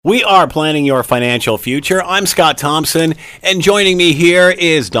We are planning your financial future. I'm Scott Thompson, and joining me here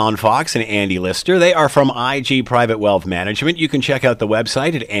is Don Fox and Andy Lister. They are from IG Private Wealth Management. You can check out the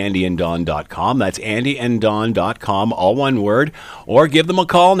website at andyanddon.com. That's andyanddon.com, all one word. Or give them a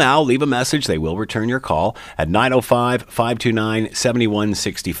call now. Leave a message. They will return your call at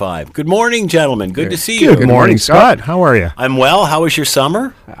 905-529-7165. Good morning, gentlemen. Good to see you. Good morning, Scott. How are you? I'm well. How was your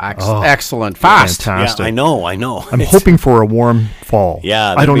summer? Excellent. Fast. Fantastic. Yeah, I know. I'm hoping for a warm fall.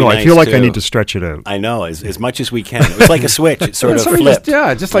 Yeah, I don't know. nice I feel like too. I need to stretch it out. I know, as much as we can. It was like a switch. It sort of flipped.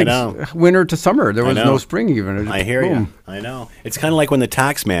 Just like winter to summer. There was know. no spring even. It just I hear boom. you. I know. It's kind of like when the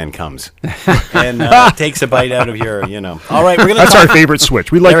tax man comes and takes a bite out of your, All right, we're going to That's our favorite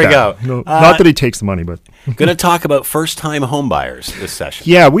switch. We like There we that. go. No, not that he takes the money, but going to talk about first-time home buyers this session.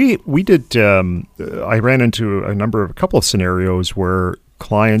 yeah, we did. I ran into a couple of scenarios where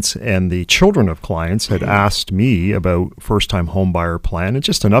clients and the children of clients had asked me about first-time home buyer plan. And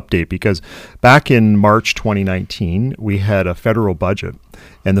just an update, because back in March 2019, we had a federal budget,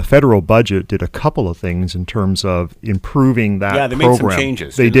 and the federal budget did a couple of things in terms of improving that program. Yeah, they made some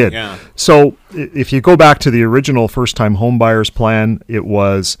changes. They did. Yeah. So if you go back to the original first-time home buyers plan, it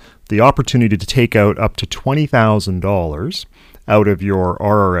was the opportunity to take out up to $20,000 out of your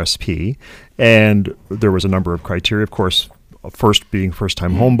RRSP, and there was a number of criteria, of course. First being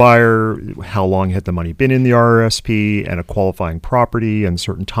first-time home buyer, how long had the money been in the RRSP, and a qualifying property, and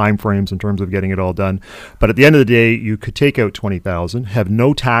certain time frames in terms of getting it all done. But at the end of the day, you could take out $20,000, have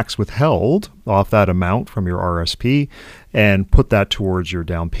no tax withheld off that amount from your RRSP, and put that towards your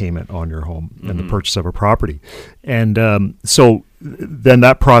down payment on your home and the purchase of a property. And so then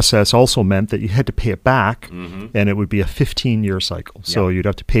that process also meant that you had to pay it back, and it would be a 15-year cycle. So you'd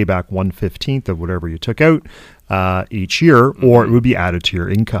have to pay back 1/15 of whatever you took out each year, or it would be added to your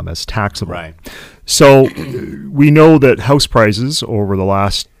income as taxable. Right. So we know that house prices over the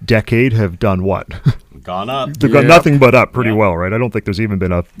last decade have done what? Gone up. They've got nothing but up pretty well, right? I don't think there's even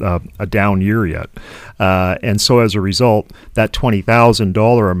been a down year yet. And so as a result, that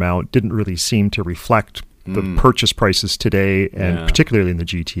 $20,000 amount didn't really seem to reflect the purchase prices today, and particularly in the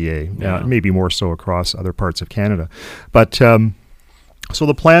GTA, maybe more so across other parts of Canada. But so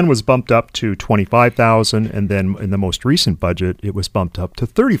the plan was bumped up to $25,000, and then in the most recent budget, it was bumped up to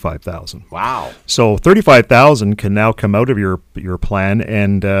 $35,000. Wow. So $35,000 can now come out of your plan,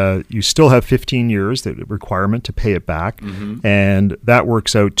 and you still have 15 years, the requirement to pay it back, and that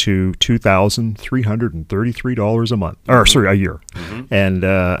works out to $2,333 a month, or sorry, a year. And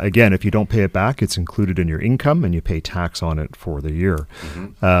again, if you don't pay it back, it's included in your income, and you pay tax on it for the year.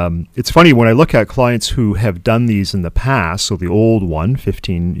 It's funny when I look at clients who have done these in the past, so the old one,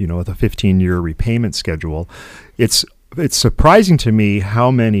 15, with a 15-year repayment schedule, it's surprising to me how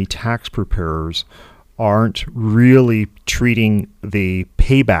many tax preparers aren't really treating the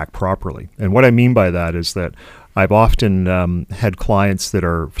payback properly. And what I mean by that is that I've often had clients that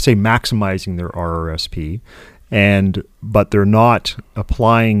are, say, maximizing their RRSP, but they're not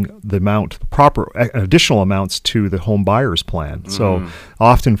applying the proper additional amounts to the home buyer's plan. So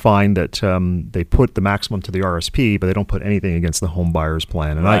often find that they put the maximum to the RSP, but they don't put anything against the home buyer's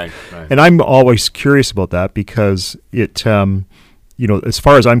plan. And and I'm always curious about that, because it as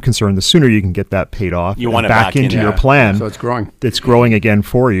far as I'm concerned, the sooner you can get that paid off, you want it back into your plan, so it's growing. It's growing again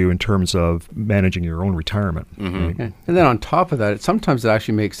for you in terms of managing your own retirement. Right? And then on top of that, sometimes it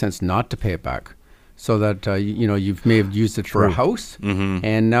actually makes sense not to pay it back. So that you may have used it for a house,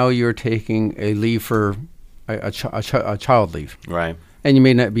 and now you're taking a leave for a child leave, Right. and you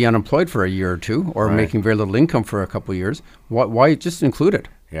may not be unemployed for a year or two, or making very little income for a couple of years. Why just include it?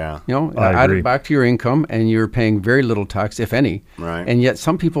 Yeah. Add it back to your income, and you're paying very little tax, if any. Right. And yet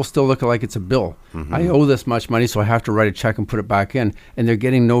some people still look like it's a bill. I owe this much money, so I have to write a check and put it back in. And they're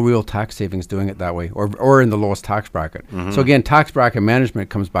getting no real tax savings doing it that way, or in the lowest tax bracket. So again, tax bracket management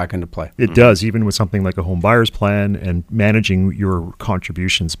comes back into play. It does, even with something like a home buyer's plan, and managing your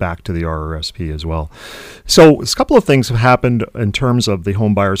contributions back to the RRSP as well. So a couple of things have happened in terms of the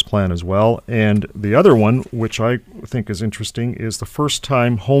home buyer's plan as well. And the other one, which I think is interesting, is the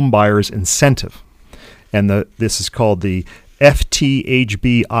first-time home buyer's incentive. And this is called the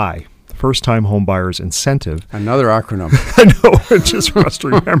FTHBI, First-Time Home Buyers Incentive. Another acronym. I know, it's just for us to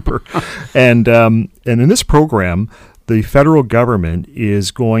remember. And in this program, the federal government is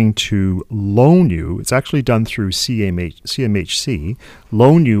going to loan you, it's actually done through CMHC,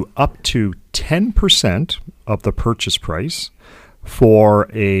 loan you up to 10% of the purchase price for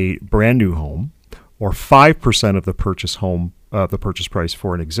a brand new home, or 5% of the purchase price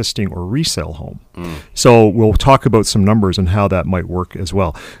for an existing or resale home. So we'll talk about some numbers and how that might work as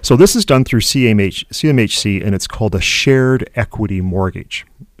well. So this is done through CMHC, and it's called a shared equity mortgage.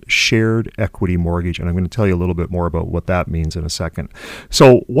 shared equity mortgage, and I'm going to tell you a little bit more about what that means in a second.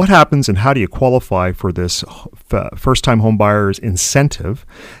 So what happens and how do you qualify for this first-time home buyers incentive?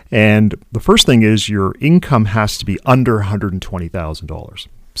 And the first thing is your income has to be under $120,000.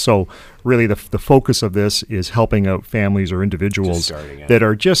 So really the focus of this is helping out families or individuals that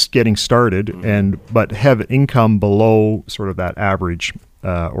are just getting started but have income below sort of that average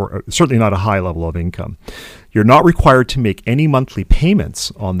or certainly not a high level of income. You're not required to make any monthly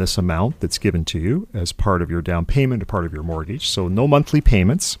payments on this amount that's given to you as part of your down payment or part of your mortgage. So no monthly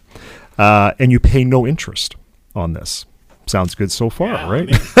payments, and you pay no interest on this. Sounds good so far,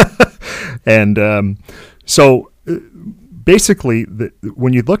 right? And basically,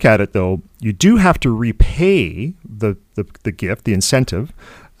 when you look at it, though, you do have to repay the gift, the incentive.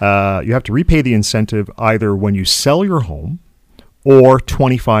 You have to repay the incentive either when you sell your home or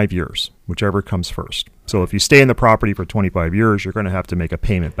 25 years, whichever comes first. So if you stay in the property for 25 years, you're going to have to make a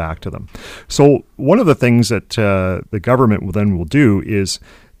payment back to them. So one of the things that the government will do is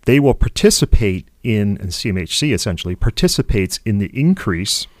they will participate in, and CMHC essentially participates in the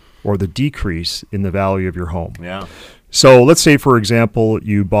increase or the decrease in the value of your home. Yeah. So let's say, for example,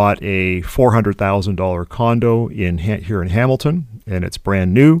 you bought a $400,000 condo here in Hamilton, and it's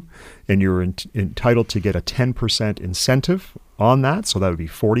brand new, and you're entitled to get a 10% incentive on that. So that would be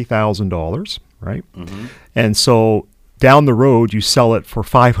 $40,000, right? Mm-hmm. And so down the road, you sell it for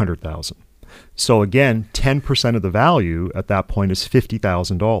 $500,000. So again, 10% of the value at that point is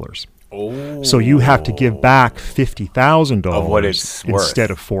 $50,000. Oh. So you have to give back $50,000 of what it's instead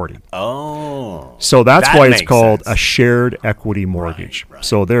worth. of $40,000. Oh. So that's that why it's called sense. a shared equity mortgage. Right.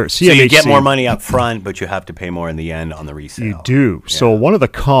 So there, CMHC, so you get more money up front, but you have to pay more in the end on the resale. You do. Yeah. So one of the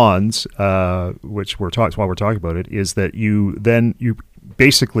cons, which while we're talking about it, is that you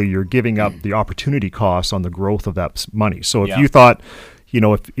basically you're giving up the opportunity cost on the growth of that money. So if you thought,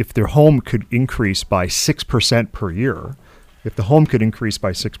 if their home could increase by 6% per year. If the home could increase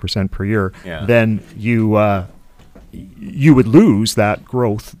by 6% per year, then you would lose that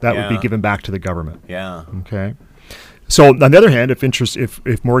growth that would be given back to the government. Yeah. Okay. So on the other hand, if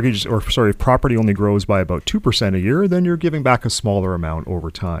property only grows by about 2% a year, then you're giving back a smaller amount over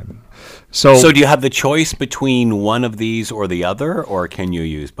time. So do you have the choice between one of these or the other, or can you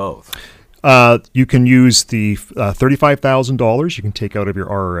use both? You can use the $35,000 you can take out of your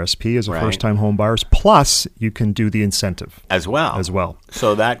RRSP as a first-time home buyers, plus you can do the incentive as well.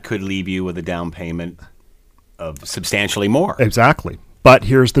 So that could leave you with a down payment of substantially more. Exactly. But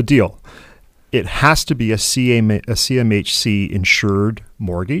here's the deal. It has to be a CMHC insured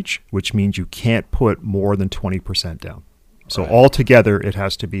mortgage, which means you can't put more than 20% down. So altogether, it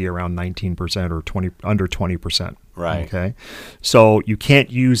has to be around 19% or under 20%. Right. Okay. So you can't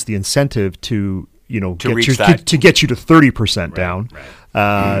use the incentive to get you to 30% down. Right.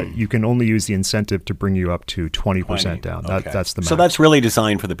 You can only use the incentive to bring you up to 20% down. That's the max. So that's really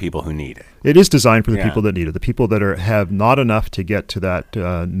designed for the people who need it. It is designed for the people that need it. The people that have not enough to get to that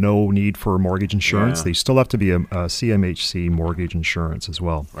no need for mortgage insurance, they still have to be a CMHC mortgage insurance as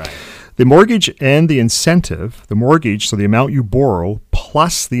well. Right. The mortgage and the incentive, the mortgage, so the amount you borrow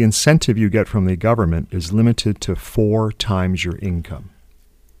plus the incentive you get from the government is limited to 4 times your income.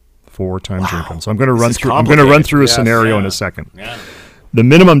 4 times your income. So I'm going to run through a scenario in a second. Yeah. The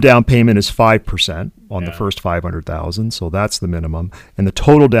minimum down payment is 5% on the first $500,000, so that's the minimum, and the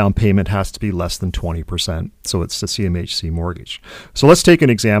total down payment has to be less than 20%. So it's the CMHC mortgage. So let's take an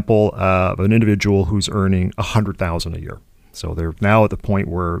example of an individual who's earning $100,000 a year. So they're now at the point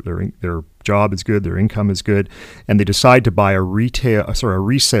where their job is good, their income is good, and they decide to buy a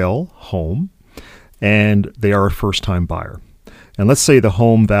resale home, and they are a first-time buyer. And let's say the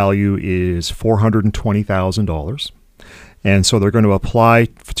home value is $420,000. And so they're going to apply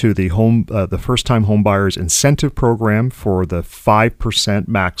to the first-time home buyers incentive program for the 5%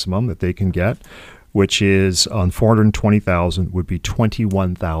 maximum that they can get, which is on $420,000 would be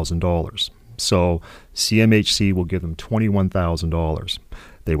 $21,000. So CMHC will give them $21,000.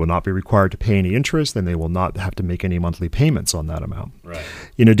 They will not be required to pay any interest, and they will not have to make any monthly payments on that amount. Right.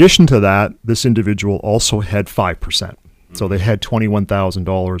 In addition to that, this individual also had 5%. So they had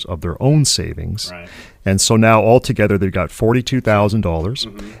 $21,000 of their own savings. Right. And so now altogether they've got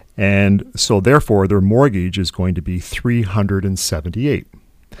 $42,000. And so therefore their mortgage is going to be $378,000.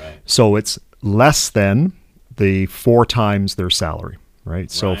 Right. So it's less than the 4 times their salary,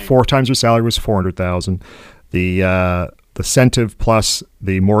 right? So 4 times their salary was $400,000. The incentive plus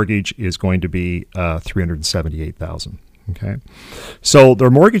the mortgage is going to be $378,000. Okay. So their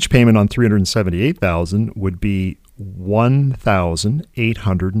mortgage payment on $378,000 would be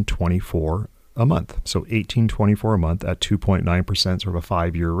 $1,824 a month. So $18.24 a month at 2.9%, sort of a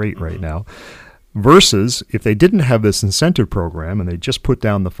 5-year rate right now. Versus if they didn't have this incentive program and they just put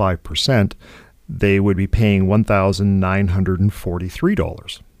down the 5%, they would be paying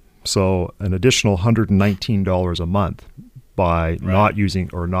 $1,943. So an additional $119 a month by not using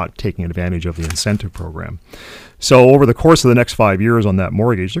or not taking advantage of the incentive program. So over the course of the next 5 years on that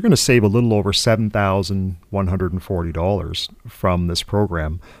mortgage, they're going to save a little over $7,140 from this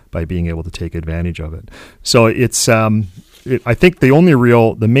program by being able to take advantage of it. So it's I think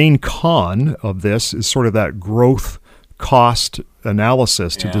the main con of this is sort of that growth cost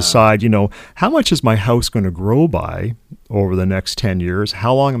analysis to decide, how much is my house going to grow by over the next 10 years?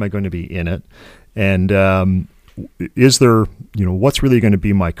 How long am I going to be in it? And is there, what's really going to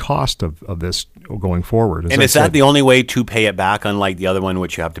be my cost of this going forward? And is that the only way to pay it back, unlike the other one,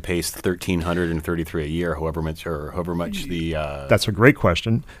 which you have to pay $1,333 a year, however much the... That's a great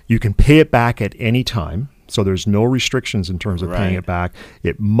question. You can pay it back at any time. So there's no restrictions in terms of paying it back.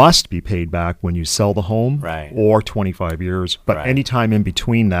 It must be paid back when you sell the home or 25 years. But any time in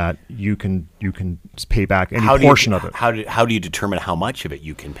between that, you can pay back any portion of it. How do you determine how much of it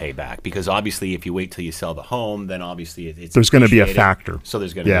you can pay back? Because obviously, if you wait till you sell the home, then obviously it's there's going to be a factor. So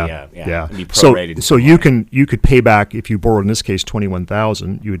there's going to be prorated. So you could pay back, if you borrowed in this case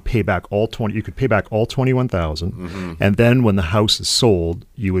 $21,000, you would pay back all $21,000, and then when the house is sold,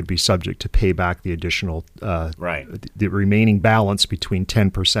 you would be subject to pay back the additional the remaining balance between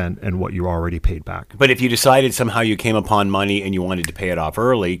 10% and what you already paid back. But if you decided somehow you came upon money and you wanted to pay it off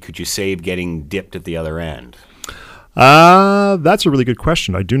early, could you save getting dipped at the other end? That's a really good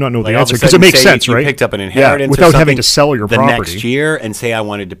question. I do not know the answer because it makes sense, right? You picked up an inheritance without having to sell your property the next year, and say I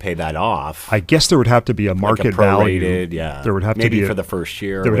wanted to pay that off. I guess there would have to be a market value. There would have to be for the first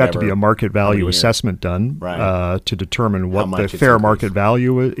year. There would have to be a market value assessment done to determine what the fair market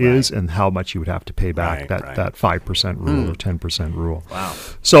value is and how much you would have to pay back that 5% rule or 10% rule. Wow!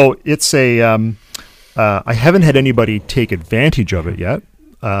 So it's I haven't had anybody take advantage of it yet.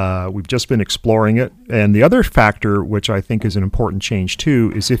 We've just been exploring it. And the other factor, which I think is an important change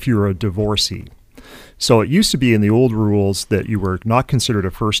too, is if you're a divorcee. So it used to be in the old rules that you were not considered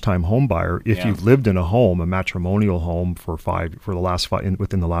a first-time home buyer if you've lived in a home, a matrimonial home, within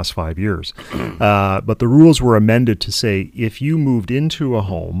the last 5 years. But the rules were amended to say if you moved into a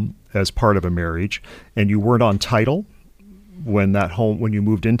home as part of a marriage and you weren't on title when you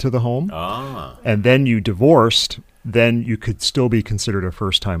moved into the home, and then you divorced, then you could still be considered a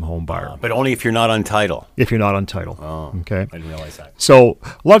first-time home buyer. But only if you're not on title. If you're not on title. Oh, okay. I didn't realize that. So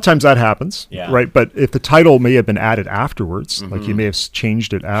a lot of times that happens, right? But if the title may have been added afterwards, like you may have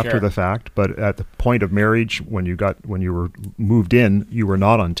changed it after the fact, but at the point of marriage, when you were moved in, you were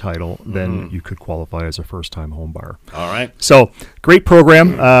not on title, then you could qualify as a first-time home buyer. All right. So great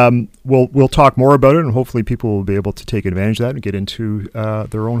program. We'll talk more about it, and hopefully people will be able to take advantage of that and get into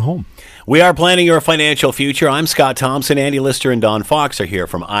their own home. We are planning your financial future. I'm Scott Thompson. Andy Lister and Don Fox are here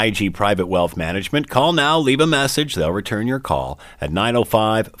from IG Private Wealth Management. Call now, leave a message. They'll return your call at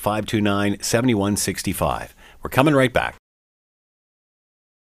 905-529-7165. We're coming right back.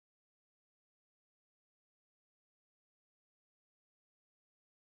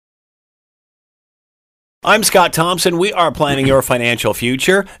 I'm Scott Thompson. We are planning your financial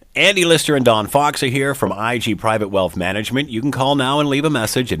future. Andy Lister and Don Fox are here from IG Private Wealth Management. You can call now and leave a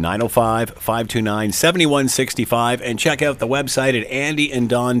message at 905-529-7165 and check out the website at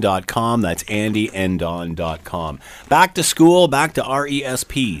andyanddon.com. That's andyanddon.com. Back to school, back to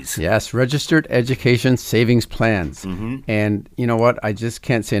RESPs. Yes, Registered Education Savings Plans. And you know what? I just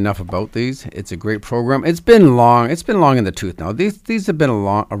can't say enough about these. It's a great program. It's been long in the tooth now. These have been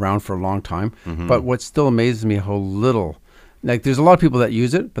around for a long time. But what still amazes me how little. Like, there's a lot of people that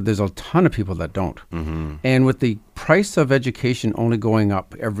use it, but there's a ton of people that don't. And with the price of education only going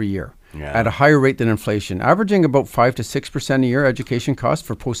up every year at a higher rate than inflation, averaging about 5 to 6% a year education cost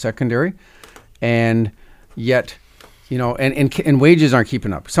for post-secondary, and yet, and wages aren't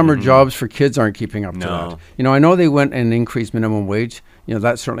keeping up. Summer jobs for kids aren't keeping up to that. I know they went and increased minimum wage.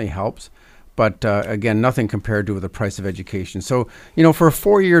 That certainly helps. But again, nothing compared to the price of education. So, for a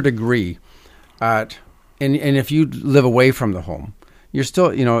 4-year degree and if you live away from the home, you're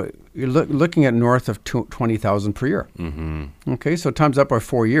still, you're looking at north of $20,000 per year. Okay, so times up by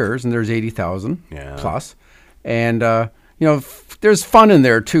 4 years, and there's $80,000 plus, and there's fun in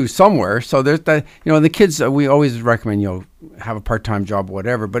there too somewhere. So there's that. The kids, we always recommend have a part-time job or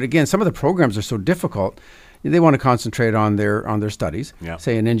whatever. But again, some of the programs are so difficult. They want to concentrate on their studies,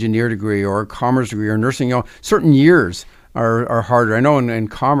 say an engineer degree or a commerce degree or nursing. Certain years are harder. I know in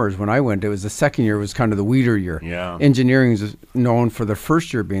commerce, when I went, it was the second year was kind of the weeder year. Yeah. Engineering is known for the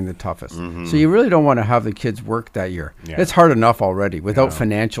first year being the toughest. So you really don't want to have the kids work that year. Yeah. It's hard enough already without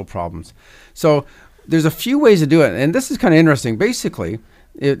financial problems. So there's a few ways to do it. And this is kind of interesting. Basically,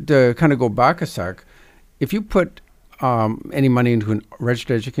 to kind of go back a sec, if you put any money into a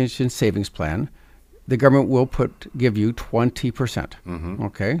registered education savings plan, the government will give you 20%.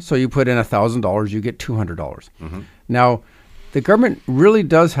 Okay, so you put in $1,000, you get $200. Now, the government really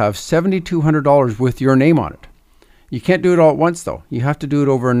does have $7,200 with your name on it. You can't do it all at once, though. You have to do it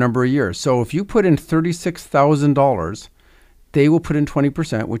over a number of years. So if you put in $36,000, they will put in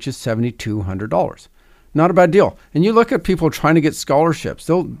 20%, which is $7,200. Not a bad deal. And you look at people trying to get scholarships;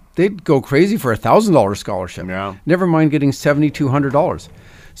 they'd go crazy for $1,000 scholarship. Yeah. Never mind getting $7,200.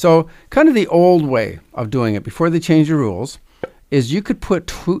 So kind of the old way of doing it before they changed the rules is you could put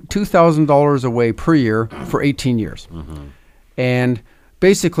 $2,000 away per year for 18 years. And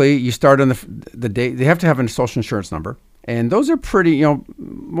basically you start on the day, they have to have a social insurance number. And those are pretty,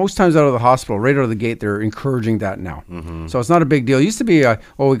 most times out of the hospital, right out of the gate, they're encouraging that now. So it's not a big deal. It used to be,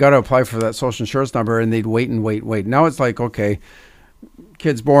 we got to apply for that social insurance number, and they'd wait. Now it's like, okay,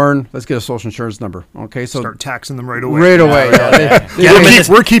 kid's born, let's get a social insurance number. Okay, so Start taxing them right away. Right away.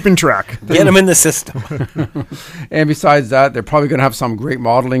 We're keeping track. Get them in the system. And besides that, they're probably going to have some great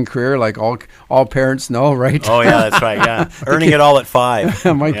modeling career, like all parents know, right? Oh yeah, that's right. Yeah, earning it all at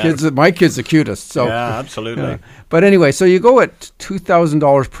 5. my kid's the cutest. So yeah, absolutely. But anyway, so you go at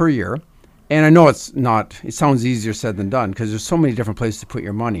 $2,000 per year, and I know it sounds easier said than done because there's so many different places to put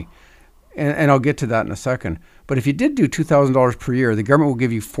your money, and I'll get to that in a second. But if you did do $2,000 per year, the government will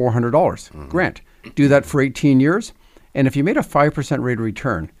give you $400 grant. Do that for 18 years, and if you made a 5% rate of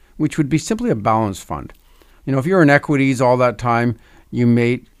return, which would be simply a balanced fund, if you're in equities all that time, you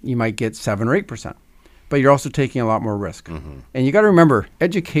might get 7 or 8%, but you're also taking a lot more risk. And you got to remember,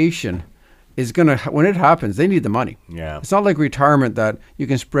 education is when it happens, they need the money. Yeah. It's not like retirement that you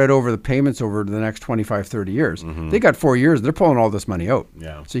can spread over the payments over the next 25, 30 years. They got 4 years, they're pulling all this money out.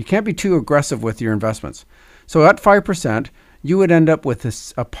 Yeah. So you can't be too aggressive with your investments. So at 5%, you would end up with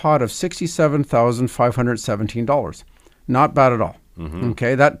a pot of $67,517. Not bad at all.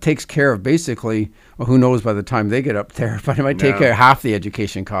 Okay, that takes care of basically, who knows by the time they get up there, but it might take care of half the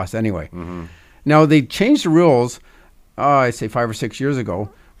education cost anyway. Now, they changed the rules, I'd say 5 or 6 years ago,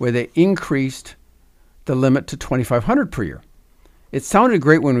 where they increased the limit to $2,500 per year. It sounded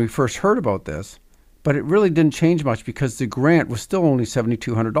great when we first heard about this, but it really didn't change much because the grant was still only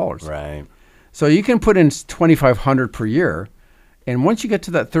 $7,200. Right. So you can put in $2,500 per year, and once you get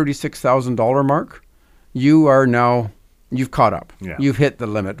to that $36,000 mark, you've caught up. Yeah. You've hit the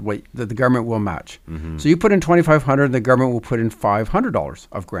limit that the government will match. So you put in $2,500, the government will put in $500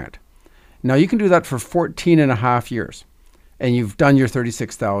 of grant. Now you can do that for 14 and a half years, and you've done your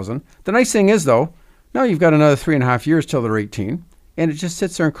 $36,000. The nice thing is, though, now you've got another 3.5 years till they're 18, and it just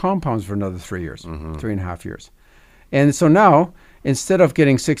sits there and compounds for another 3 years, 3.5 years. And so now, instead of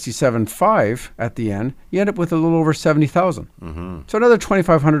getting $67,500 at the end, you end up with a little over $70,000. So another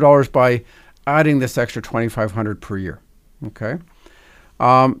 $2,500 by adding this extra $2,500 per year. Okay.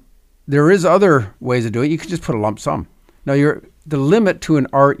 There is other ways to do it. You can just put a lump sum. Now the limit to an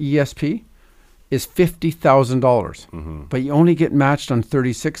RESP is $50,000, but you only get matched on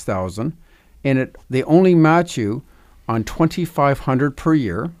 $36,000, and they only match you on $2,500 per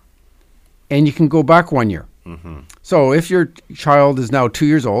year, and you can go back 1 year. So if your child is now 2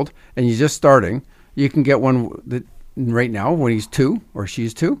 years old and you're just starting, you can get one right now when he's 2 or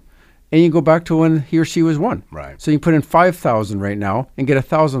she's 2, and you go back to when he or she was 1. Right. So you put in $5,000 right now and get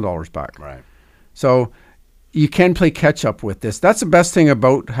 $1,000 back. Right. So you can play catch up with this. That's the best thing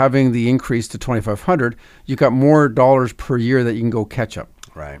about having the increase to $2,500. You got more dollars per year that you can go catch up.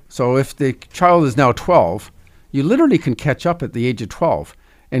 Right. So if the child is now 12, you literally can catch up at the age of 12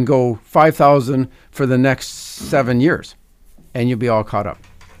 and go $5,000 for the next 7 years, and you'll be all caught up.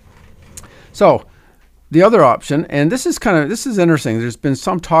 So the other option, and this is interesting. There's been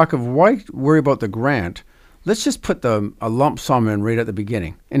some talk of why worry about the grant. Let's just put a lump sum in right at the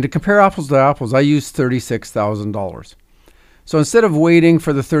beginning. And to compare apples to apples, I use $36,000. So instead of waiting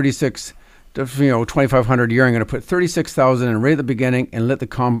for the $2,500 a year, I'm going to put $36,000 in right at the beginning and let the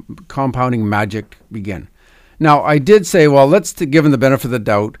compounding magic begin. Now, I did say, well, let's give them the benefit of the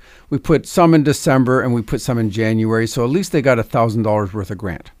doubt. We put some in December and we put some in January, so at least they got $1,000 worth of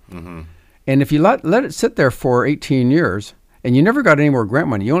grant. And if you let it sit there for 18 years and you never got any more grant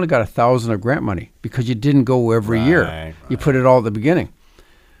money, you only got $1,000 of grant money because you didn't go every year. Right. You put it all at the beginning.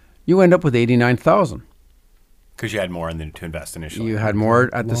 You end up with $89,000. Because you had more to invest initially. You had more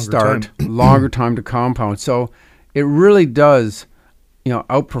at the Longer start, time. longer time to compound. So it really does,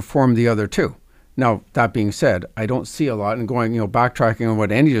 outperform the other two. Now, that being said, I don't see a lot, and going, backtracking on what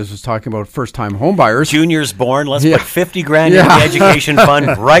Andy just was talking about, first-time home buyers. Junior's born. Let's put 50 grand in the education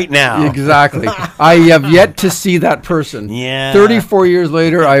fund right now. Exactly. I have yet to see that person. Yeah. 34 years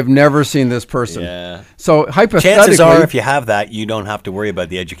later, I've never seen this person. Yeah. So hypothetically, chances are, if you have that, you don't have to worry about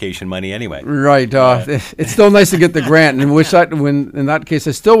the education money anyway. Right. It's still nice to get the grant, and in that case,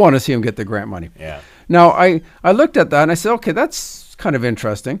 I still want to see him get the grant money. Yeah. Now, I looked at that and I said, okay, that's kind of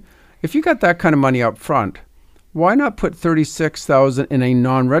interesting. If you got that kind of money up front, why not put $36,000 in a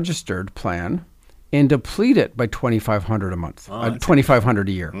non-registered plan and deplete it by $2,500 a month, $2,500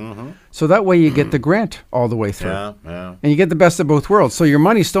 a year? Mm-hmm. So that way you get the grant all the way through, and you get the best of both worlds. So your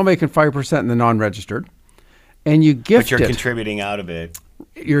money's still making 5% in the non-registered, and you gift it. But you're contributing out of it.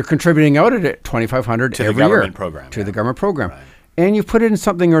 You're contributing out of it $2,500 to every the government year program. To the government program, Right. and you put it in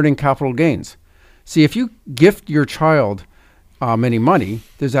something earning capital gains. See, if you gift your child any money,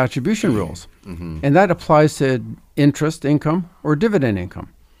 there's attribution rules. Mm-hmm. And that applies to interest income or dividend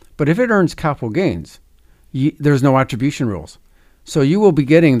income. But if it earns capital gains, there's no attribution rules. So you will be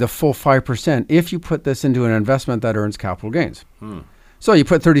getting the full 5% if you put this into an investment that earns capital gains. So you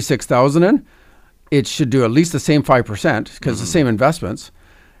put $36,000 in, it should do at least the same 5% because the same investments,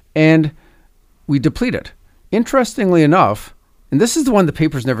 and we deplete it. Interestingly enough, and this is the one the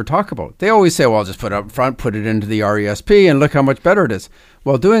papers never talk about. They always say, well, just put it up front, put it into the RESP, and look how much better it is.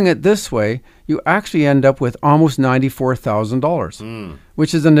 Well, doing it this way, you actually end up with almost $94,000,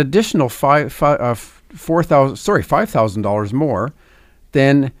 which is an additional $5,000 more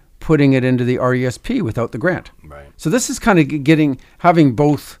than putting it into the RESP without the grant. Right. So this is kind of having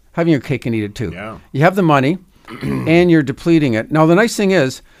your cake and eat it too. Yeah. You have the money and you're depleting it. Now, the nice thing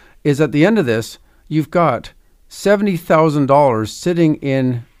is at the end of this, you've got $70,000 sitting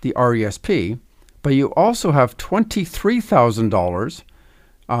in the RESP, but you also have $23,000,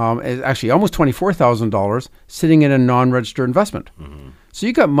 actually almost $24,000 sitting in a non-registered investment. Mm-hmm. So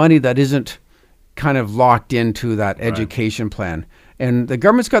you got money that isn't kind of locked into that education plan. And the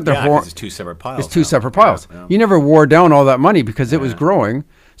government's got their it's two separate piles. It's two separate piles. Yeah. You never wore down all that money because it was growing.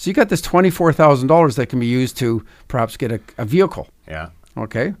 So you got this $24,000 that can be used to perhaps get a vehicle. Yeah.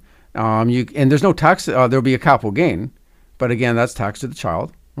 Okay. And there's no tax. There'll be a capital gain, but again, that's taxed to the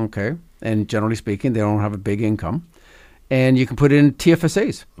child. Okay. And generally speaking, they don't have a big income, and you can put it in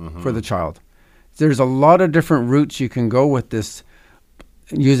TFSAs for the child. There's a lot of different routes you can go with this,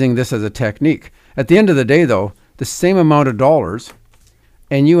 using this as a technique. At the end of the day, though, the same amount of dollars,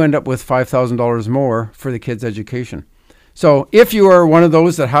 and you end up with $5,000 more for the kid's education. So if you are one of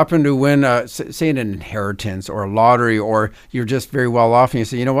those that happen to win, say an inheritance or a lottery, or you're just very well off and you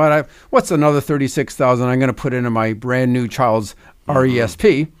say, you know what, what's another $36,000 I'm going to put into my brand new child's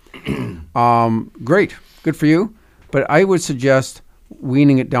RESP? Great, good for you. But I would suggest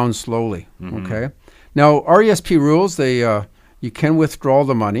weaning it down slowly. Okay. Now RESP rules, you can withdraw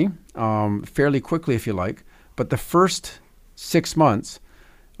the money fairly quickly if you like, but the first 6 months,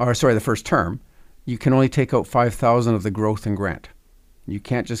 the first term, you can only take out $5,000 of the growth and grant. You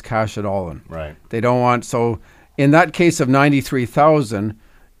can't just cash it all in. Right. They don't want, so in that case of $93,000,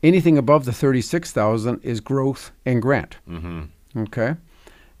 anything above the $36,000 is growth and grant. Okay.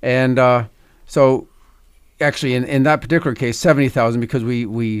 And so actually in that particular case, $70,000, because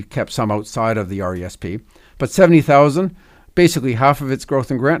we kept some outside of the RESP, but $70,000, basically half of it's growth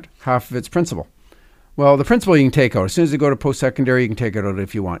and grant, half of it's principal. Well, the principal you can take out. As soon as they go to post-secondary, you can take it out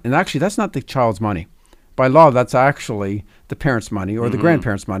if you want. And actually, that's not the child's money. By law, that's actually the parent's money or the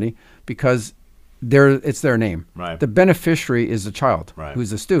grandparent's money, because it's their name. Right. The beneficiary is the child,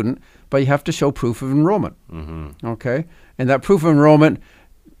 who's the student, but you have to show proof of enrollment. Okay? And that proof of enrollment,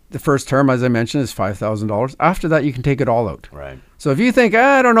 the first term, as I mentioned, is $5,000. After that, you can take it all out. Right. So if you think,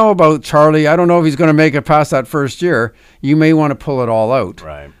 I don't know about Charlie, I don't know if he's going to make it past that first year, you may want to pull it all out.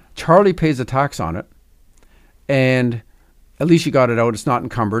 Right. Charlie pays a tax on it, and at least you got it out. It's not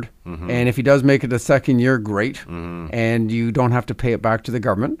encumbered. And if he does make it the second year, great. And you don't have to pay it back to the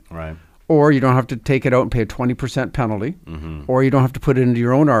government. Right. Or you don't have to take it out and pay a 20% penalty. Or you don't have to put it into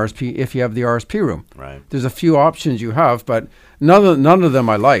your own RSP if you have the RSP room. Right. There's a few options you have, but none of them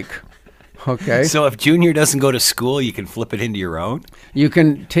I like. Okay. So if Junior doesn't go to school, you can flip it into your own? You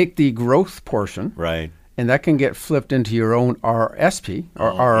can take the growth portion. Right. And that can get flipped into your own RSP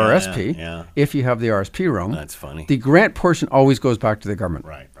or RRSP if you have the RSP room. That's funny. The grant portion always goes back to the government.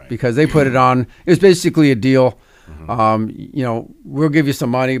 Right. Because they put it on. It was basically a deal. We'll give you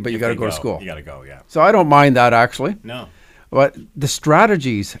some money, but you got to go to school. You got to go, yeah. So I don't mind that, actually. No. But the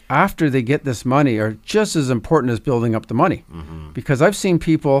strategies after they get this money are just as important as building up the money. Because I've seen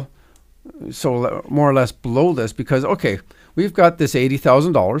people more or less below this because, okay, we've got this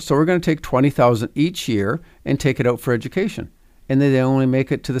 $80,000, so we're going to take $20,000 each year and take it out for education. And then they only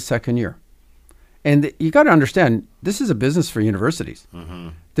make it to the second year. And you got to understand, this is a business for universities.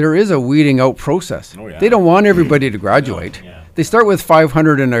 There is a weeding out process. Oh, yeah. They don't want everybody to graduate. Yeah. They start with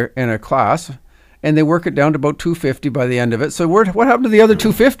 500 in a class, and they work it down to about 250 by the end of it. So what happened to the other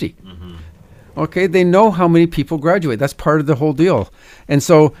 250? Okay, they know how many people graduate. That's part of the whole deal. And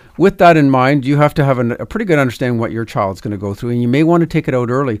so with that in mind, you have to have a pretty good understanding what your child's going to go through, and you may want to take it out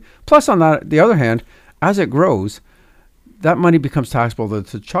early. Plus, on the other hand, as it grows, that money becomes taxable to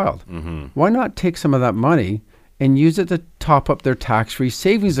the child. Why not take some of that money and use it to top up their tax-free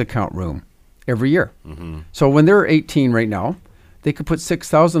savings account room every year? So when they're 18 right now, they could put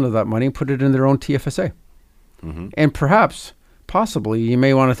 $6,000 of that money and put it in their own TFSA. And perhaps, possibly, you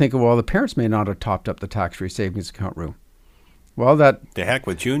may want to think, well, the parents may not have topped up the tax-free savings account room. Well, The heck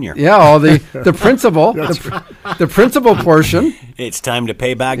with Junior. the principal, the principal portion. It's time to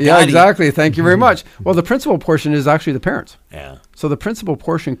pay back Yeah, daddy. exactly. Thank you very much. Well, the principal portion is actually the parents. Yeah. So the principal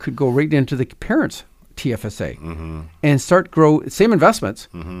portion could go right into the parents' TFSA and start grow same investments,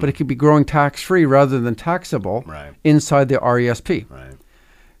 but it could be growing tax-free rather than taxable inside the RESP. Right.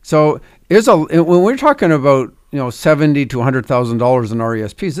 So when we're talking about $70,000 to $100,000 in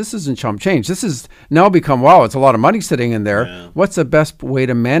RESPs, this isn't chump change. This has now become, wow, it's a lot of money sitting in there. Yeah. What's the best way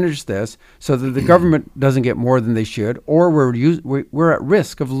to manage this so that the government doesn't get more than they should, or we're at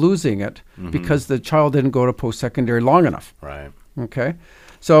risk of losing it because the child didn't go to post-secondary long enough? Right. Okay,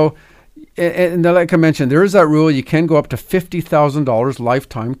 so and like I mentioned, there is that rule. You can go up to $50,000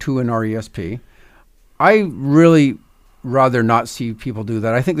 lifetime to an RESP. I really rather not see people do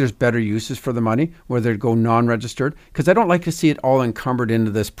that. I think there's better uses for the money where they go non-registered, because I don't like to see it all encumbered into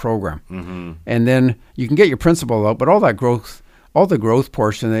this program. And then you can get your principal out, but all the growth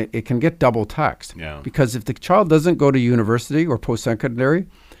portion, it can get double taxed. Yeah. Because if the child doesn't go to university or post-secondary,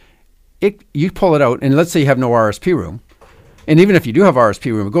 you pull it out, and let's say you have no RSP room. And even if you do have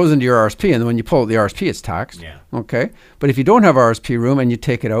RSP room, it goes into your RSP, and then when you pull out the RSP, it's taxed. Yeah. Okay. But if you don't have RSP room and you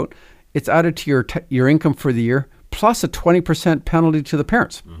take it out, it's added to your income for the year, plus a 20% penalty to the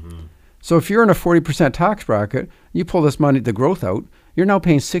parents. So if you're in a 40% tax bracket, you pull this money, the growth out, you're now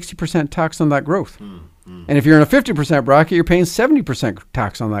paying 60% tax on that growth. And if you're in a 50% bracket, you're paying 70%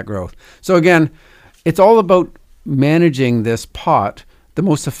 tax on that growth. So again, it's all about managing this pot the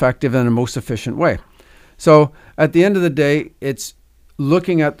most effective and the most efficient way. So at the end of the day, it's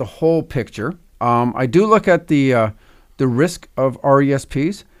looking at the whole picture. I do look at the risk of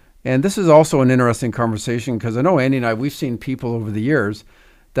RESPs. And this is also an interesting conversation, because I know Andy and I, we've seen people over the years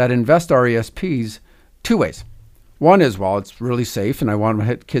that invest RESPs two ways. One is, well, it's really safe and I want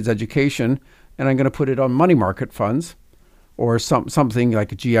my kids' education and I'm going to put it on money market funds or something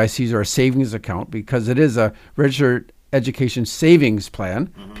like a GICs or a savings account, because it is a registered education savings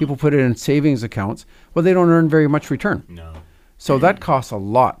plan. People put it in savings accounts. Well, they don't earn very much return. No. So that costs a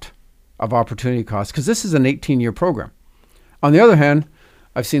lot of opportunity costs, because this is an 18-year program. On the other hand,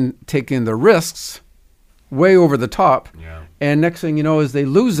 I've seen taking the risks way over the top, and next thing you know is they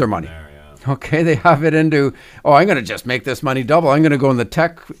lose their money. Okay, they have it into, I'm going to just make this money double. I'm going to go in the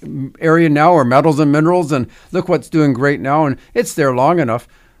tech area now, or metals and minerals, and look what's doing great now, and it's there long enough.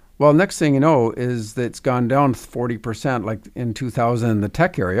 Well, next thing you know is that it's gone down 40%, like in 2000 in the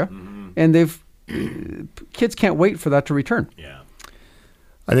tech area, and kids can't wait for that to return. Yeah.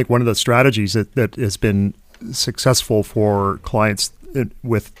 I think one of the strategies that has been successful for clients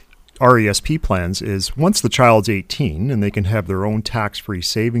with RESP plans is, once the child's 18 and they can have their own tax-free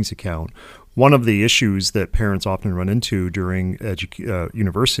savings account, one of the issues that parents often run into during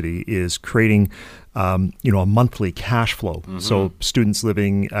university is creating, a monthly cash flow. So students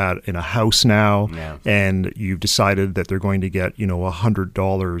living in a house now, and you've decided that they're going to get,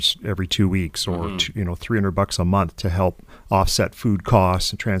 $100 every 2 weeks, or $300 a month to help offset food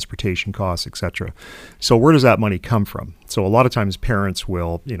costs and transportation costs, etc. So where does that money come from? So a lot of times parents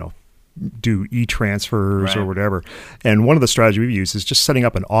will, do e-transfers or whatever. And one of the strategies we've used is just setting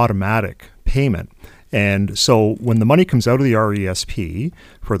up an automatic payment. And so when the money comes out of the RESP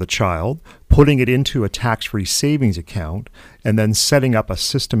for the child, putting it into a tax-free savings account, and then setting up a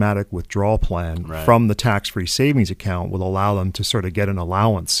systematic withdrawal plan from the tax-free savings account will allow them to sort of get an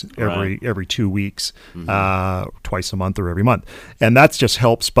allowance every 2 weeks, twice a month or every month. And that just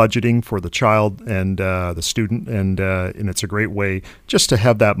helps budgeting for the child and the student, and it's a great way just to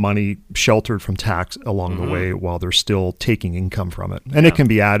have that money sheltered from tax along the way while they're still taking income from it. And it can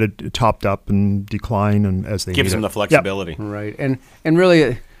be added, topped up, and decline, and as they Gives need them it. the flexibility. Right. And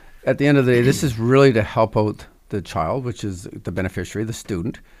really, at the end of the day, this is really to help out the child, which is the beneficiary, the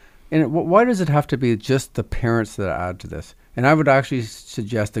student. And why does it have to be just the parents that add to this? And I would actually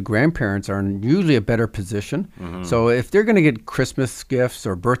suggest the grandparents are in usually a better position. So if they're going to get Christmas gifts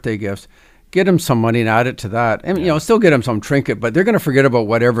or birthday gifts, get them some money and add it to that. And, still get them some trinket, but they're going to forget about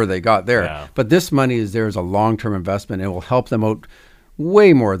whatever they got there. Yeah. But this money is there as a long-term investment. It will help them out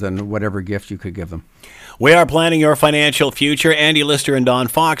way more than whatever gift you could give them. We are planning your financial future. Andy Lister and Don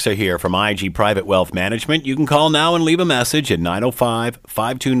Fox are here from IG Private Wealth Management. You can call now and leave a message at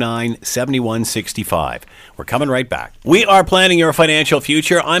 905-529-7165. We're coming right back. We are planning your financial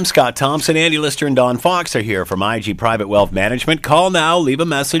future. I'm Scott Thompson. Andy Lister and Don Fox are here from IG Private Wealth Management. Call now, leave a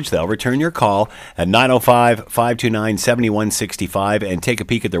message. They'll return your call at 905-529-7165 and take a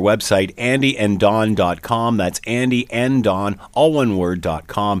peek at their website, andyanddon.com. That's Andy and Don, all one word,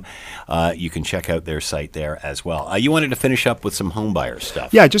 .com. You can check out their site there as well. You wanted to finish up with some homebuyer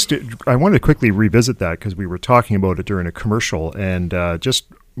stuff. Yeah, I wanted to quickly revisit that because we were talking about it during a commercial, and just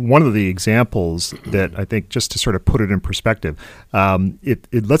one of the examples that I think, just to sort of put it in perspective,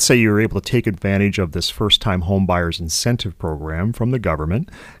 let's say you're able to take advantage of this first-time homebuyers incentive program from the government,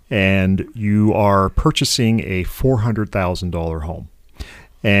 and you are purchasing a $400,000 home.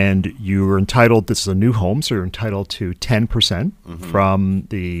 And you're entitled, this is a new home, so you're entitled to 10% from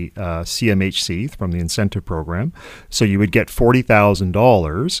the CMHC, from the incentive program. So you would get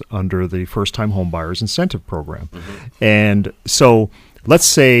 $40,000 under the first-time homebuyers incentive program. And so let's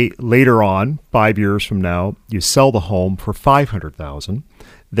say later on, 5 years from now, you sell the home for $500,000,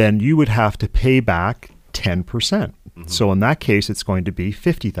 then you would have to pay back 10%. So in that case, it's going to be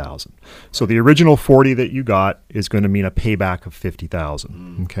 $50,000. So the original 40 that you got is going to mean a payback of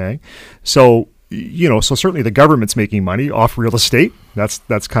 $50,000. Okay, so so certainly the government's making money off real estate.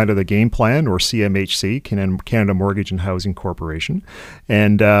 That's kind of the game plan, or CMHC, Canada Mortgage and Housing Corporation.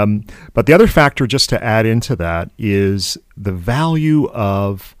 And but the other factor, just to add into that, is the value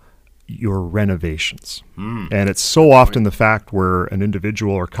of your renovations. And it's so often the fact where an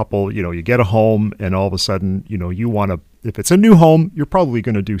individual or couple, you get a home and all of a sudden, you want to, if it's a new home, you're probably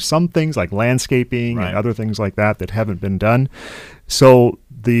going to do some things like landscaping and other things like that haven't been done. So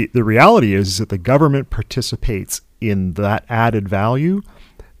the reality is that the government participates in that added value,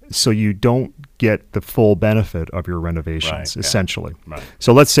 so you don't get the full benefit of your renovations, essentially.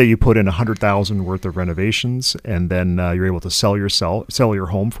 So let's say you put in $100,000 worth of renovations, and then you're able to sell your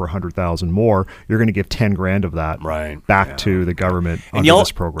home for $100,000 more. You're going to give $10,000 of that back to the government under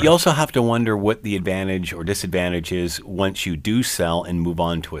this program. You also have to wonder what the advantage or disadvantage is once you do sell and move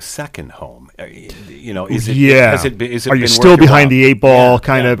on to a second home. Is it Are you still behind the eight ball,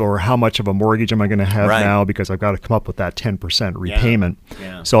 or how much of a mortgage am I going to have now because I've got to come up with that 10% repayment?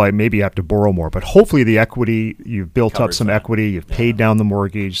 So I maybe have to borrow more. But hopefully the equity, you've built up some equity, you've paid down the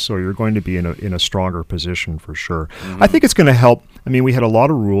mortgage, so you're going to be in a stronger position for sure. I think it's going to help. I mean, we had a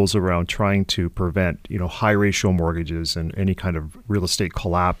lot of rules around trying to prevent, high ratio mortgages and any kind of real estate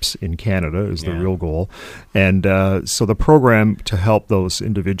collapse in Canada is the real goal. And so the program to help those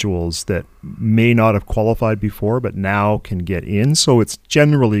individuals that may not have qualified before but now can get in. So it's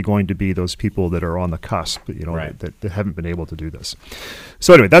generally going to be those people that are on the cusp, that haven't been able to do this.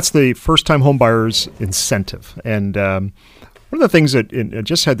 So anyway, that's the first-time home buyers incentive. And one of the things that I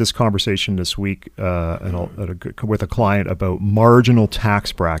just had this conversation this week with a client about marginal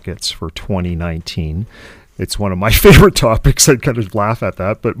tax brackets for 2019. It's one of my favorite topics. I kind of laugh at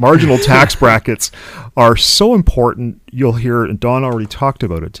that. But marginal tax brackets are so important. You'll hear, and Don already talked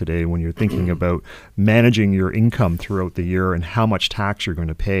about it today, when you're thinking about managing your income throughout the year and how much tax you're going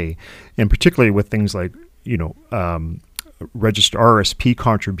to pay. And particularly with things like, registered RSP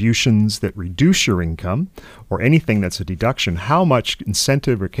contributions that reduce your income, or anything that's a deduction, how much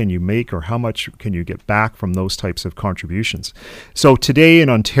incentive can you make, or how much can you get back from those types of contributions? So today in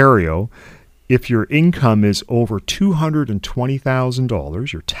Ontario, if your income is over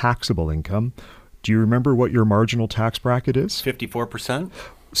 $220,000, your taxable income, do you remember what your marginal tax bracket is? 54%?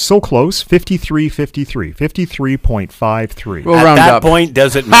 So close, 53.53. We'll At round that up. point,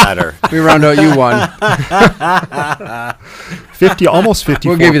 does it matter? We round out, you won. almost 54%.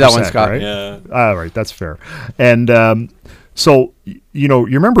 We'll give you that one, Scott. Right? Yeah. All right, that's fair. And so, you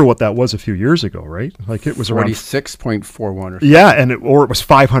remember what that was a few years ago, right? Like it was around 46.41 or something. Yeah, and it was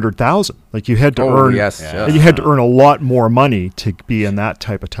 500,000. Like you had to earn, yes. you had to earn a lot more money to be in that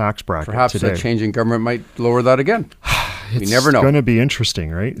type of tax bracket. Perhaps today. a changing government might lower that again. It's never know. going to be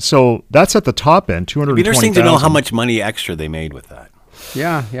interesting, right? So that's at the top end, 220,000. It'd be interesting to know how much money extra they made with that.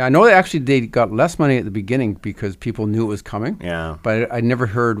 Yeah. I know they got less money at the beginning because people knew it was coming. Yeah. But I never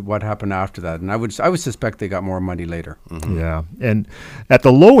heard what happened after that, and I would suspect they got more money later. Yeah, and at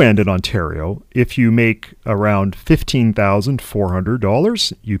the low end in Ontario, if you make around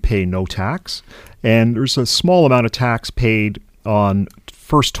 $15,400, you pay no tax, and there's a small amount of tax paid on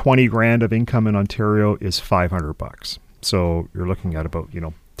first 20 grand of income in Ontario is $500. So you're looking at about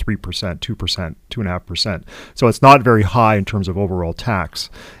 3%, 2%, 2.5%. So it's not very high in terms of overall tax,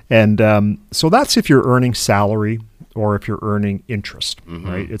 and so that's if you're earning salary or if you're earning interest,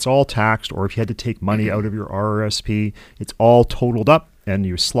 right? It's all taxed, or if you had to take money out of your RRSP, it's all totaled up and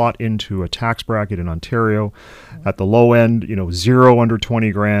you slot into a tax bracket in Ontario. At the low end, 0 under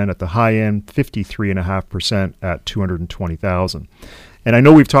 20 grand. At the high end, 53.5% at 220,000. And I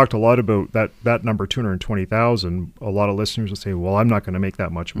know we've talked a lot about that number, 220,000. A lot of listeners will say, well, I'm not going to make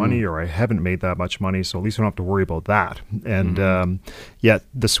that much money, or I haven't made that much money, so at least I don't have to worry about that. And yet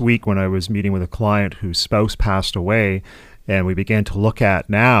this week when I was meeting with a client whose spouse passed away, and we began to look at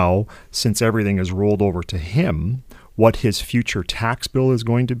now, since everything is rolled over to him, what his future tax bill is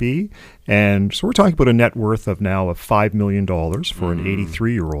going to be. And so we're talking about a net worth of $5 million for an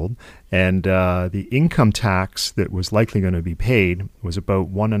 83-year-old. And the income tax that was likely going to be paid was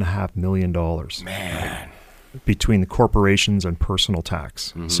about $1.5 million. Man. Between the corporations and personal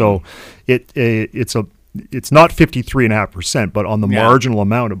tax. So it's not 53.5%, but on the marginal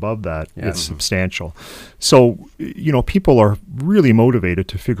amount above that, it's substantial. So, people are really motivated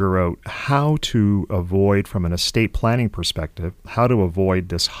to figure out how to avoid, from an estate planning perspective, how to avoid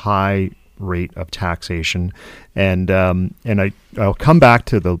this high rate of taxation. And I'll come back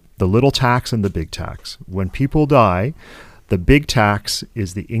to the little tax and the big tax. When people die, the big tax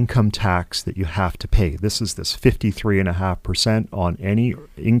is the income tax that you have to pay. This is this 53.5% on any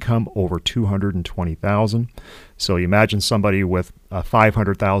income over $220,000. So you imagine somebody with a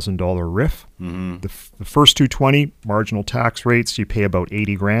 $500,000 RIF. The first 220 marginal tax rates, you pay about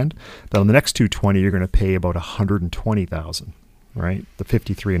 80 grand. But on the next 220, you're going to pay about 120,000. Right, the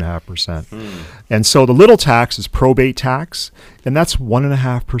 53.5%. And so the little tax is probate tax, and that's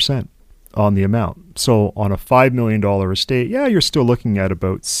 1.5%. on the amount. So on a $5 million estate, you're still looking at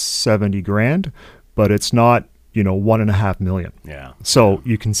about 70 grand, but it's not, $1.5 million. Yeah. So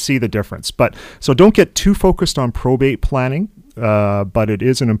you can see the difference. But so don't get too focused on probate planning, but it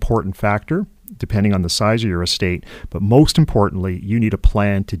is an important factor depending on the size of your estate. But most importantly, you need a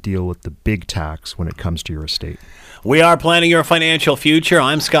plan to deal with the big tax when it comes to your estate. We are planning your financial future.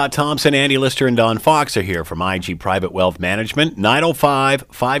 I'm Scott Thompson. Andy Lister and Don Fox are here from IG Private Wealth Management.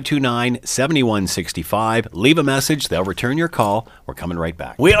 905-529-7165. Leave a message. They'll return your call. We're coming right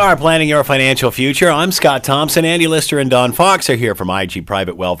back. We are planning your financial future. I'm Scott Thompson. Andy Lister and Don Fox are here from IG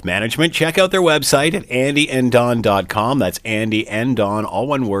Private Wealth Management. Check out their website at andyanddon.com. That's Andy and Don, all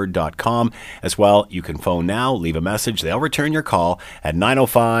one word, .com. As well, you can phone now, leave a message. They'll return your call at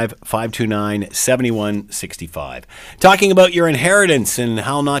 905-529-7165. Talking about your inheritance and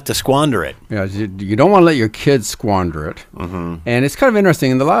how not to squander it. Yeah, you don't want to let your kids squander it. And it's kind of interesting.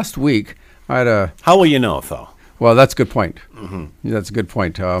 In the last week, I had a... How will you know, though? Well, that's a good point. That's a good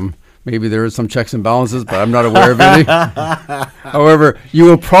point. Maybe there is some checks and balances, but I'm not aware of any. However, you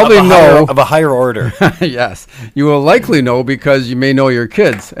will probably know... Of a higher order. Yes. You will likely know because you may know your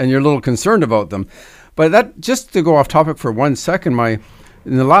kids and you're a little concerned about them. But that, just to go off topic for 1 second,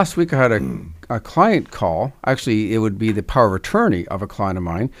 in the last week I had a client call. Actually, it would be the power of attorney of a client of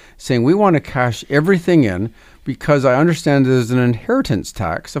mine saying, we want to cash everything in because I understand there's an inheritance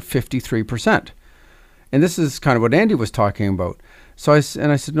tax of 53%. And this is kind of what Andy was talking about. So I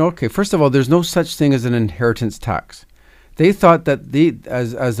said, no, okay, first of all, there's no such thing as an inheritance tax. They thought that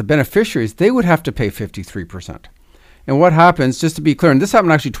as the beneficiaries, they would have to pay 53%. And what happens, just to be clear, and this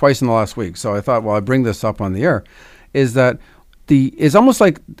happened actually twice in the last week, so I thought, well, I bring this up on the air, is that it's almost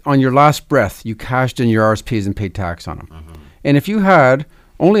like on your last breath, you cashed in your RSPs and paid tax on them. And if you had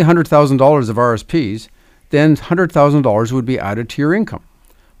only $100,000 of RSPs, then $100,000 would be added to your income.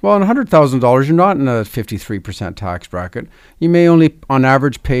 Well, on $100,000, you're not in a 53% tax bracket. You may only, on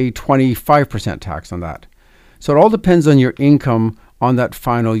average, pay 25% tax on that. So it all depends on your income on that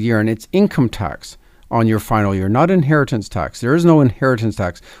final year, and it's income tax on your final year, not inheritance tax. There is no inheritance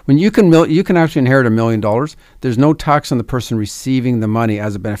tax. When you can actually inherit $1 million, there's no tax on the person receiving the money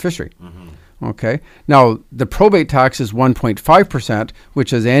as a beneficiary. Okay. Now, the probate tax is 1.5%,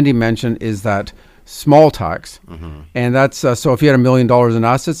 which, as Andy mentioned, is that small tax, and that's so if you had $1 million in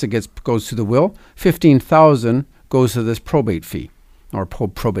assets, it goes to the will. 15,000 goes to this probate fee or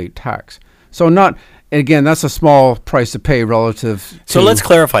probate tax. So again, that's a small price to pay relative to... So let's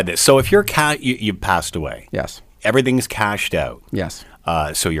clarify this. So if you're you passed away. Yes. Everything's cashed out. Yes.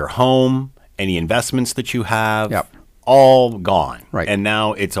 So your home, any investments that you have, Yep. all gone. Right. And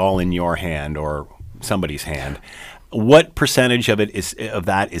now it's all in your hand or somebody's hand. What percentage of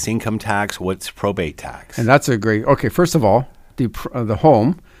that is income tax? What's probate tax? And that's a great. Okay, first of all, the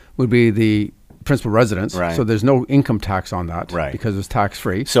home would be the principal residence, Right. so there's no income tax on that, Right. because it's tax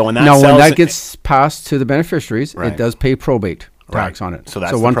free. So when that now when sells- that gets passed to the beneficiaries, Right. it does pay probate tax Right. on it. So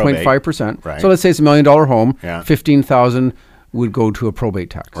that's so the 1.5%. probate. So let's say it's $1 million home. Yeah. 15,000 would go to a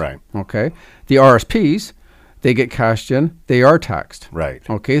probate tax. Right. Okay. The RSPs, they get cashed in. They are taxed. Right.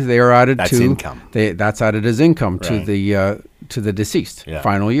 Okay. They are added That's to income. That's added as income Right. to the deceased Yeah.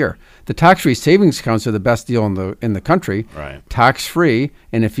 final year. The tax-free savings accounts are the best deal in the country. Right. Tax-free,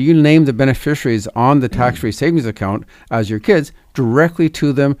 and if you name the beneficiaries on the tax-free savings account as your kids, directly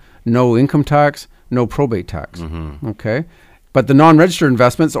to them, no income tax, no probate tax. Mm-hmm. Okay, but the non-registered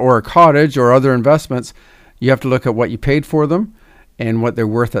investments or a cottage or other investments, you have to look at what you paid for them and what they're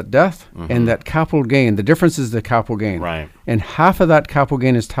worth at death, and that capital gain. The difference is the capital gain, Right. and half of that capital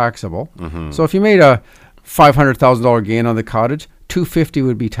gain is taxable. So if you made a $500,000 gain on the cottage, $250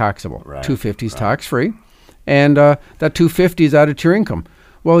 would be taxable. Right, $250 is tax free, and that $250 is added to your income.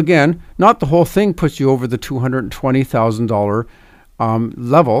 Well, again, not the whole thing puts you over the $220,000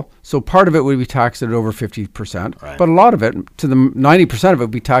 level. So part of it would be taxed at over 50%, Right. but a lot of it, to the 90% of it,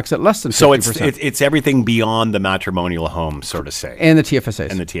 would be taxed at less than 50%. So it's everything beyond the matrimonial home, so to say, and the TFSAs.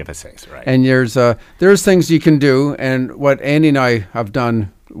 and the TFSAs, right? And there's things you can do, and what Andy and I have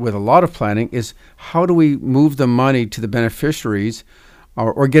done with a lot of planning is how do we move the money to the beneficiaries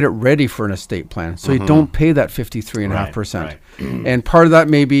or get it ready for an estate plan so you don't pay that 53.5%. Right. And part of that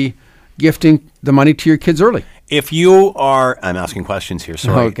may be gifting the money to your kids early. If you are, I'm asking questions here,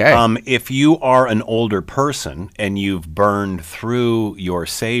 sorry. Okay. If you are an older person and you've burned through your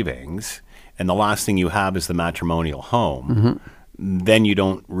savings and the last thing you have is the matrimonial home, then you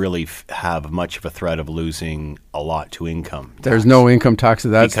don't really have much of a threat of losing a lot to income. There's no income tax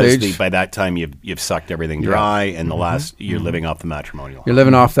at that because stage. by that time you've sucked everything dry, and the last you're living off the matrimonial. You're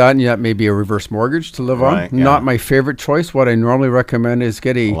living off that, and that may be a reverse mortgage to live Right, on. yeah. Not my favorite choice. What I normally recommend is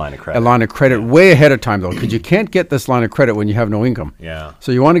get a line of credit. line of credit way ahead of time, though, because you can't get this line of credit when you have no income. Yeah.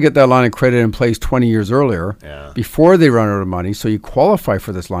 So you want to get that line of credit in place 20 years earlier, Yeah. before they run out of money, so you qualify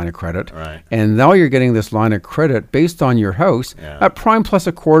for this line of credit. Right. And now you're getting this line of credit based on your house Yeah. at prime plus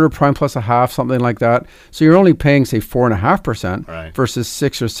a quarter, prime plus a half, something like that. So you're only paying, say, 4.5% Right. versus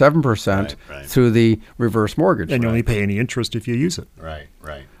 6 or 7% Right. through the reverse mortgage. And you only pay any interest if you use it. Right.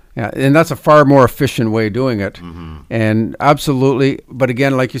 Yeah, and that's a far more efficient way of doing it. And absolutely, but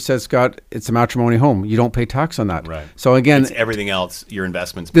again, like you said, Scott, it's a matrimony home. You don't pay tax on that. Right. So again, It's everything else, your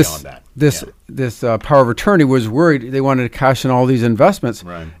investments this beyond that. this power of attorney was worried. They wanted to cash in all these investments,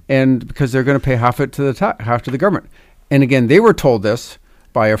 Right. and because they're going to pay half it to half to the government. And again, they were told this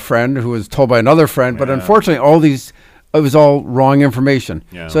by a friend who was told by another friend. But Yeah. unfortunately, it was all wrong information.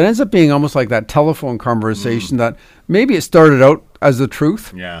 Yeah. So it ends up being almost like that telephone conversation that maybe it started out as the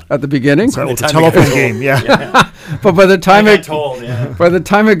truth Yeah. at the beginning, So it's a time it telephone gets game, yeah. but by the time I it got told, yeah. by the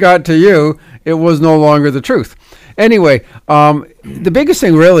time it got to you, it was no longer the truth. Anyway, the biggest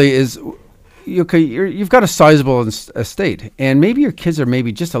thing really is you've got a sizable estate, and maybe your kids are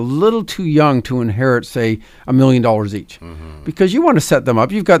maybe just a little too young to inherit, say, $1 million each, because you want to set them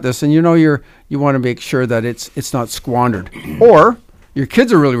up. You've got this, and you want to make sure that it's not squandered, or your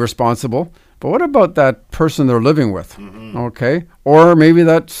kids are really responsible. But what about that person they're living with? Okay. Or maybe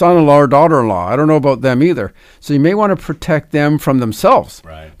that son-in-law or daughter-in-law. I don't know about them either. So you may want to protect them from themselves.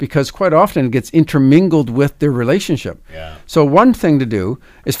 Right. Because quite often it gets intermingled with their relationship. Yeah. So one thing to do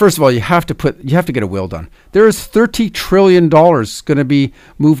is, first of all, you have to get a will done. There is $30 trillion going to be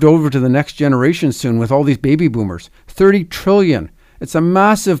moved over to the next generation soon with all these baby boomers. $30 trillion. It's a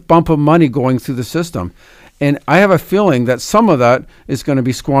massive bump of money going through the system. And I have a feeling that some of that is going to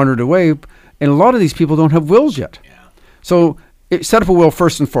be squandered away. And a lot of these people don't have wills yet. Yeah. So set up a will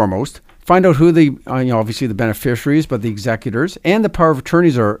first and foremost. Find out who the, obviously the beneficiaries, but the executors and the power of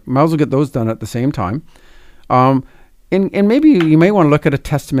attorneys are. Might as well get those done at the same time. And maybe you may want to look at a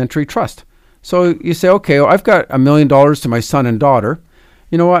testamentary trust. So you say, okay, well, I've got $1 million to my son and daughter.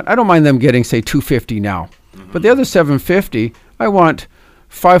 You know what? I don't mind them getting, say, $250 now. But the other $750, I want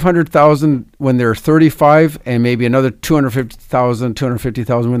 $500,000 when they're 35, and maybe another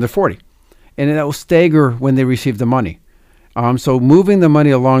 $250,000 when they're 40. And that will stagger when they receive the money. So moving the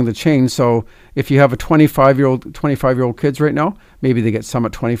money along the chain. So if you have a 25-year-old kids right now, maybe they get some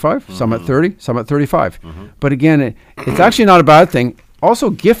at 25, some at 30, some at 35. But again, it's actually not a bad thing. also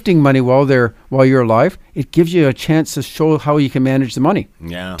gifting money while you're alive. It gives you a chance to show how you can manage the money.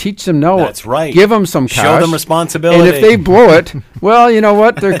 Yeah. Teach them no. That's right. Give them some cash. Show them responsibility. And if they blow it, well, you know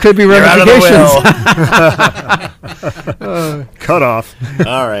what? There could be You're out of ramifications. the will. Cut off.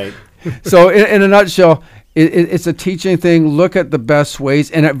 All right. So in a nutshell, it's a teaching thing. Look at the best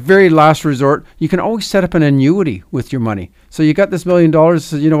ways. And at very last resort, you can always set up an annuity with your money. So you got this $1 million.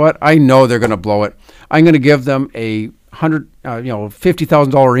 So you know what? I know they're going to blow it. I'm going to give them a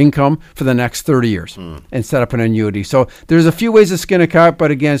 $50,000 income for the next 30 years and set up an annuity. So there's a few ways to skin a cat, but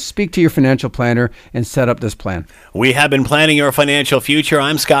again, speak to your financial planner and set up this plan. We have been planning your financial future.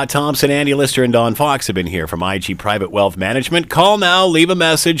 I'm Scott Thompson. Andy Lister and Don Fox have been here from IG Private Wealth Management. Call now, leave a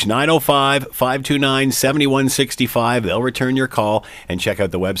message, 905-529-7165. They'll return your call, and check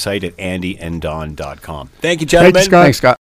out the website at andyanddon.com. Thank you, gentlemen. Thanks, Scott. Thanks, Scott.